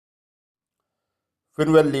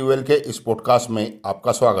फिनवेल लीवेल के इस पॉडकास्ट में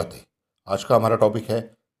आपका स्वागत है। आज का हमारा टॉपिक है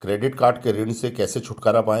क्रेडिट कार्ड के ऋण से कैसे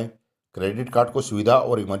छुटकारा पाएं। क्रेडिट कार्ड को सुविधा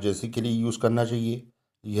और इमरजेंसी के लिए यूज़ करना चाहिए।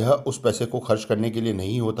 यह उस पैसे को खर्च करने के लिए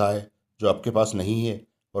नहीं होता है जो आपके पास नहीं है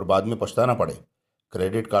और बाद में पछताना पड़े।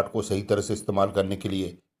 क्रेडिट कार्ड को सही तरह से इस्तेमाल करने के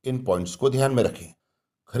लिए इन पॉइंट्स को ध्यान में रखें।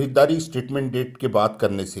 खरीदारी स्टेटमेंट डेट के बाद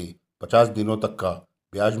करने से 50 दिनों तक का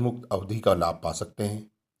ब्याज मुक्त अवधि का लाभ पा सकते हैं।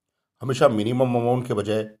 हमेशा मिनिमम अमाउंट के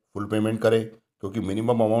बजाय फुल पेमेंट करें, क्योंकि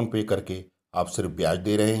मिनिमम अमाउंट पे करके आप सिर्फ ब्याज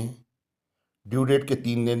दे रहे हैं। ड्यू डेट के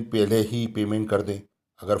 3 दिन पहले ही पेमेंट कर दें।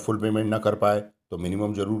 अगर फुल पेमेंट ना कर पाए तो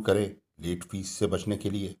मिनिमम ज़रूर करें, लेट फीस से बचने के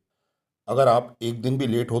लिए। अगर आप एक दिन भी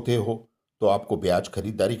लेट होते हो तो आपको ब्याज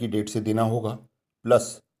खरीदारी की डेट से देना होगा,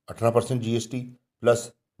 plus 18% GST,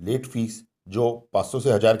 plus late fees जो 500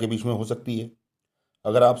 से 1000 के बीच में हो सकती है।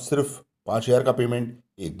 अगर आप सिर्फ 5000 का पेमेंट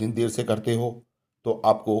एक दिन देर से करते हो तो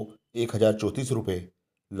आपको 1034 रुपये,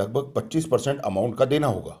 लगभग 25% अमाउंट का देना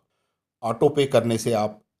होगा। ऑटो पे करने से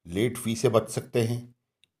आप लेट फी से बच सकते हैं।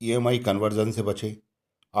 ईएमआई कन्वर्जन से बचें।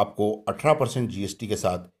 आपको 18% जीएसटी के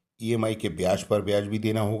साथ ईएमआई के ब्याज पर ब्याज भी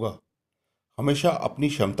देना होगा। हमेशा अपनी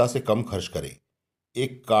क्षमता से कम खर्च करें।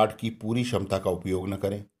 एक कार्ड की पूरी क्षमता का उपयोग न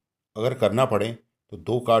करें। अगर करना पड़े तो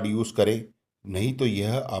 2 कार्ड यूज़ करें, नहीं तो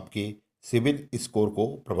यह आपके सिबिल स्कोर को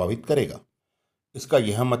प्रभावित करेगा। इसका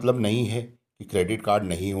यह मतलब नहीं है कि क्रेडिट कार्ड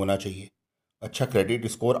नहीं होना चाहिए। अच्छा क्रेडिट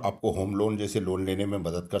स्कोर आपको होम लोन जैसे लोन लेने में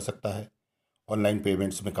मदद कर सकता है। ऑनलाइन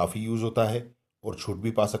पेमेंट्स में काफ़ी यूज़ होता है और छूट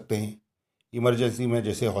भी पा सकते हैं। इमरजेंसी में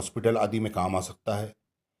जैसे हॉस्पिटल आदि में काम आ सकता है।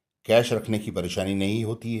 कैश रखने की परेशानी नहीं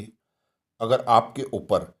होती है। अगर आपके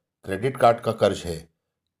ऊपर क्रेडिट कार्ड का कर्ज है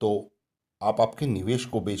तो आप आपके निवेश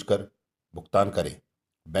को बेचकर भुगतान करें।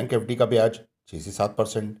 बैंक एफडी का ब्याज 6 से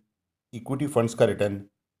 7%, इक्विटी फंड्स का रिटर्न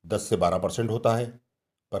 10 से 12% होता है,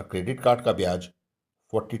 पर क्रेडिट कार्ड का ब्याज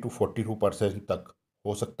 40 to 42% तक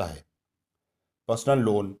हो सकता है। पर्सनल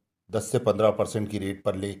लोन 10 से 15% की रेट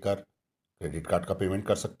पर लेकर क्रेडिट कार्ड का पेमेंट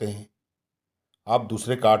कर सकते हैं। आप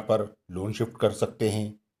दूसरे कार्ड पर लोन शिफ्ट कर सकते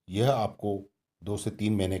हैं। यह आपको 2 से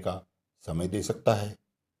 3 महीने का समय दे सकता है।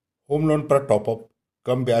 होम लोन पर टॉपअप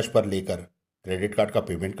कम ब्याज पर लेकर क्रेडिट कार्ड का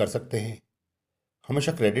पेमेंट कर सकते हैं।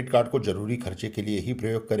 हमेशा क्रेडिट कार्ड को जरूरी खर्चे के लिए ही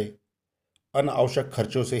प्रयोग करें। अनावश्यक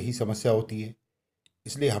खर्चों से ही समस्या होती है,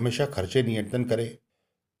 इसलिए हमेशा खर्चे नियंत्रण करें।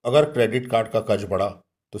 अगर क्रेडिट कार्ड का कर्ज बढ़ा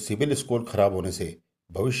तो सिबिल स्कोर खराब होने से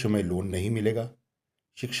भविष्य में लोन नहीं मिलेगा।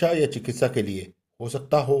 शिक्षा या चिकित्सा के लिए हो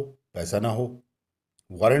सकता हो पैसा ना हो।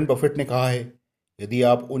 वॉरेन बफेट ने कहा है, यदि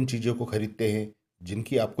आप उन चीज़ों को खरीदते हैं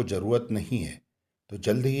जिनकी आपको ज़रूरत नहीं है तो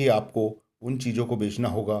जल्द ही आपको उन चीज़ों को बेचना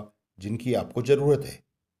होगा जिनकी आपको ज़रूरत है।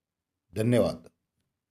 धन्यवाद।